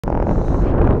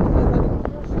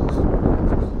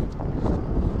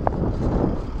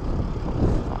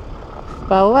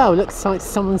Well, looks like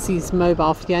someone sees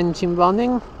mobile for the engine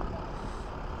running.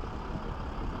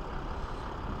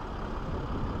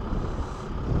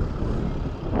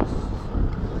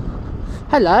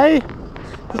 Hello?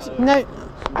 No,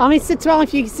 it's the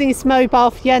driver using his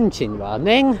mobile for the engine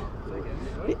running.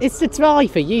 It's the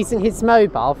driver using his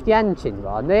mobile for the engine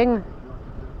running.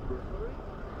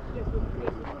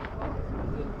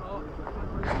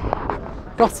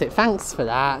 Got it, thanks for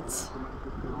that.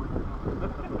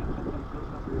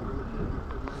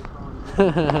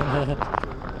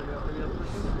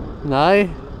 No.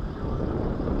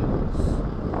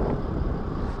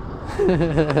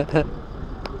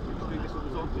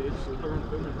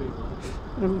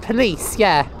 Police,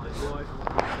 yeah.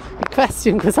 The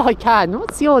question, because I can.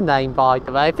 What's your name, by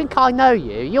the way? I think I know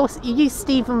you. Are you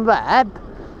Stephen Webb?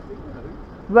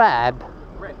 Webb.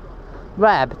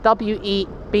 Webb.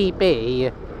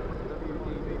 W-E-B-B.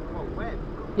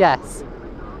 Yes.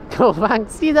 Cool,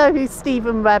 thanks. Do you know who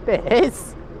Stephen Webb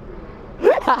is?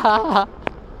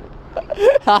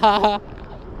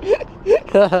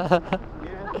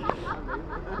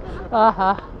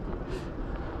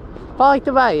 By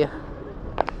the way,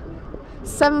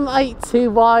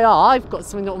 782YR, I've got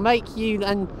something that will make you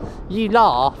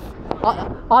laugh.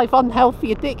 I've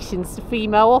unhealthy addictions to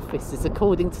female officers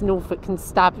according to Norfolk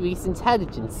Constabulary's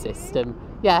intelligence system.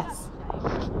 Yes,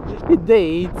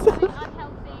 indeed.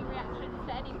 Unhealthy reactions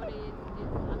to anybody is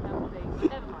unhealthy.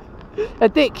 Never mind.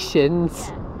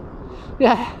 Addictions?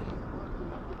 Yeah.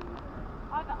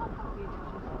 I've got unhealthy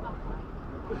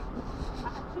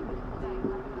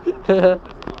addictions.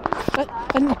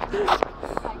 And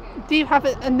do you have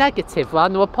a negative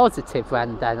one or a positive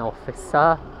one then,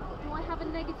 officer? Do I have a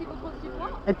negative or positive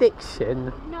what?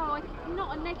 Addiction? No,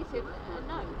 not a negative,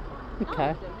 no.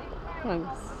 Okay,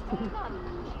 thanks.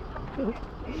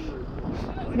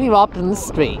 Me up in the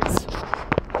streets.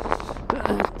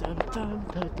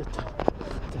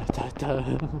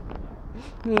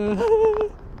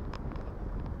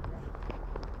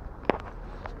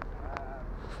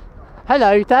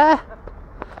 Hello there.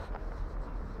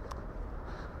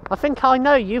 I think I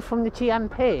know you from the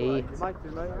GMP.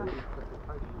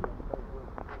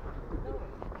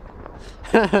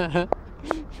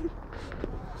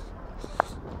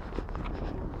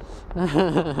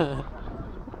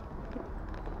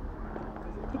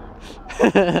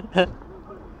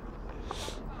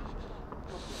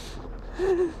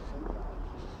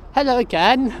 Hello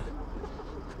again.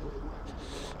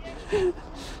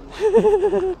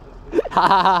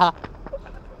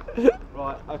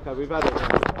 Right, okay, we've had it.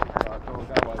 Right, go on,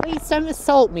 go away. Please don't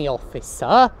assault me,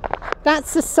 officer.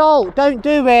 That's assault, don't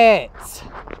do it.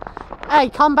 Hey,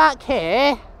 come back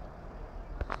here.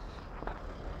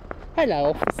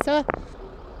 Hello, officer.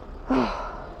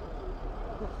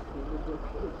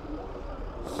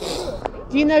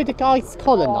 Do you know the guy's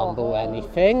collar number or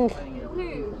anything?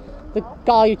 Who? The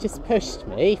guy who just pushed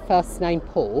me, first name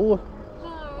Paul. No,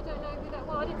 I don't know who that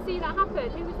was. I didn't see that happen.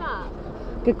 Who was that?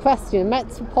 Good question.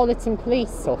 Metropolitan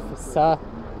Police officer.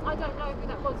 I don't know who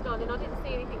that was, darling. I didn't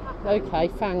see anything happen. Okay,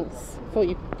 thanks. Thought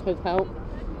you could help.